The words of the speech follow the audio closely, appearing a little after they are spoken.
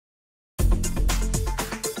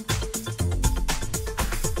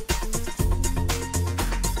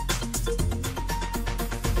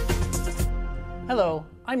Hello,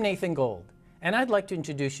 I'm Nathan Gold, and I'd like to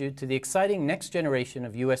introduce you to the exciting next generation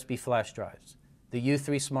of USB flash drives, the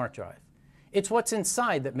U3 Smart Drive. It's what's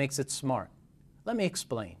inside that makes it smart. Let me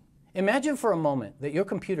explain. Imagine for a moment that your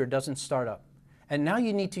computer doesn't start up, and now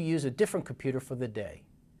you need to use a different computer for the day.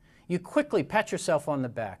 You quickly pat yourself on the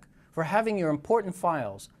back for having your important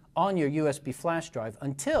files on your USB flash drive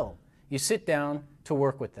until you sit down to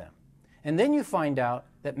work with them. And then you find out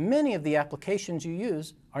that many of the applications you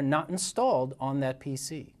use are not installed on that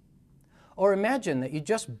PC. Or imagine that you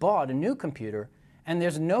just bought a new computer and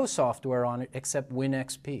there's no software on it except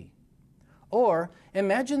WinXP. Or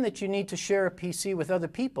imagine that you need to share a PC with other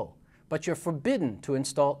people, but you're forbidden to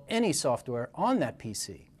install any software on that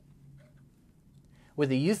PC.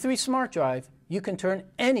 With a U3 Smart Drive, you can turn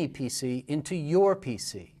any PC into your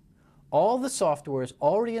PC. All the software is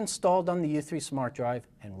already installed on the U3 Smart Drive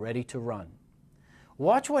and ready to run.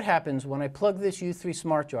 Watch what happens when I plug this U3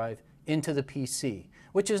 Smart Drive into the PC,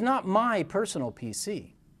 which is not my personal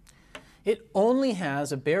PC. It only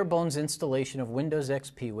has a bare-bones installation of Windows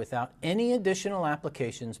XP without any additional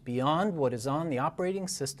applications beyond what is on the operating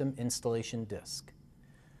system installation disk.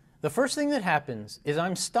 The first thing that happens is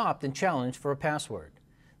I'm stopped and challenged for a password.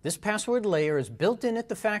 This password layer is built in at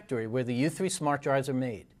the factory where the U3 Smart Drives are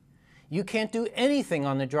made. You can't do anything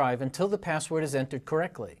on the drive until the password is entered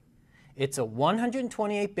correctly. It's a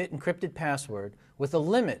 128-bit encrypted password with a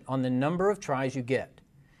limit on the number of tries you get.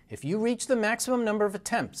 If you reach the maximum number of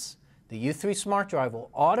attempts, the U3 Smart Drive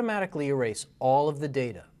will automatically erase all of the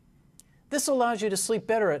data. This allows you to sleep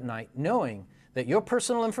better at night knowing that your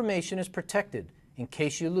personal information is protected in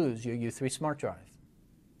case you lose your U3 Smart Drive.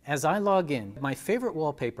 As I log in, my favorite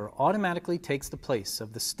wallpaper automatically takes the place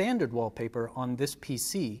of the standard wallpaper on this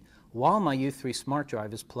PC while my U3 Smart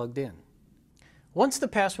Drive is plugged in. Once the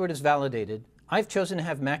password is validated, I've chosen to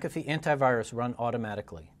have McAfee Antivirus run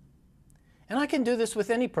automatically. And I can do this with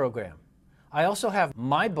any program. I also have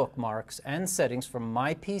my bookmarks and settings from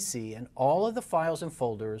my PC and all of the files and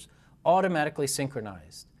folders automatically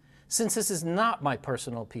synchronized. Since this is not my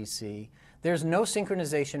personal PC, there's no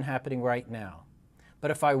synchronization happening right now.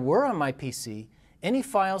 But if I were on my PC, any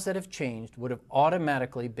files that have changed would have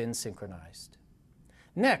automatically been synchronized.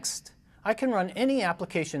 Next, I can run any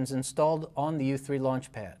applications installed on the U3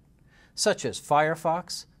 Launchpad, such as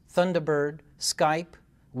Firefox, Thunderbird, Skype,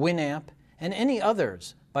 Winamp, and any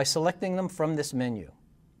others by selecting them from this menu.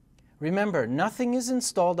 Remember, nothing is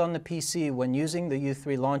installed on the PC when using the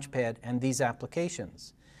U3 Launchpad and these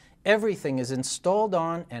applications. Everything is installed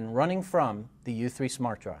on and running from the U3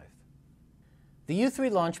 Smart Drive. The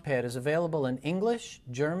U3 Launchpad is available in English,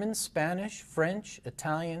 German, Spanish, French,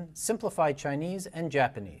 Italian, Simplified Chinese, and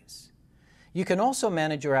Japanese. You can also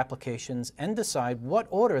manage your applications and decide what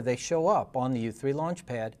order they show up on the U3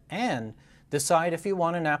 Launchpad and decide if you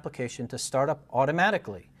want an application to start up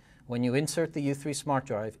automatically when you insert the U3 Smart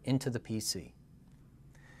Drive into the PC.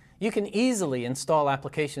 You can easily install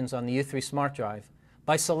applications on the U3 Smart Drive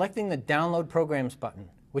by selecting the Download Programs button,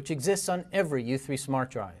 which exists on every U3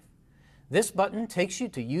 Smart Drive. This button takes you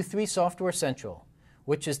to U3 Software Central,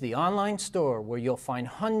 which is the online store where you'll find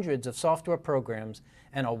hundreds of software programs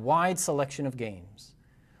and a wide selection of games.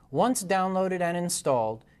 Once downloaded and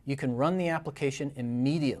installed, you can run the application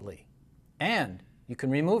immediately, and you can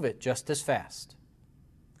remove it just as fast.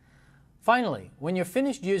 Finally, when you're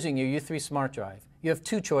finished using your U3 Smart Drive, you have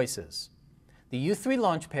two choices. The U3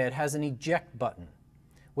 Launchpad has an eject button,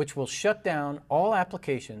 which will shut down all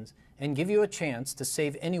applications and give you a chance to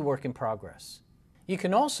save any work in progress. You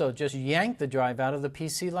can also just yank the drive out of the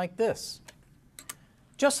PC like this.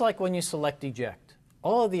 Just like when you select eject,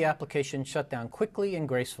 all of the applications shut down quickly and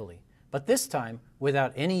gracefully, but this time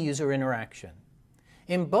without any user interaction.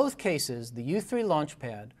 In both cases, the U3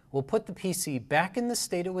 Launchpad will put the PC back in the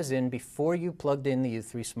state it was in before you plugged in the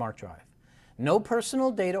U3 Smart Drive. No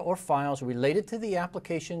personal data or files related to the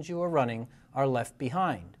applications you are running are left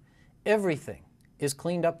behind. Everything is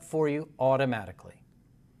cleaned up for you automatically.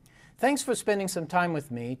 Thanks for spending some time with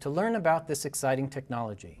me to learn about this exciting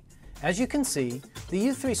technology. As you can see, the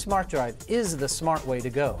U3 Smart Drive is the smart way to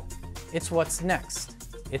go. It's what's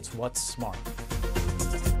next. It's what's smart.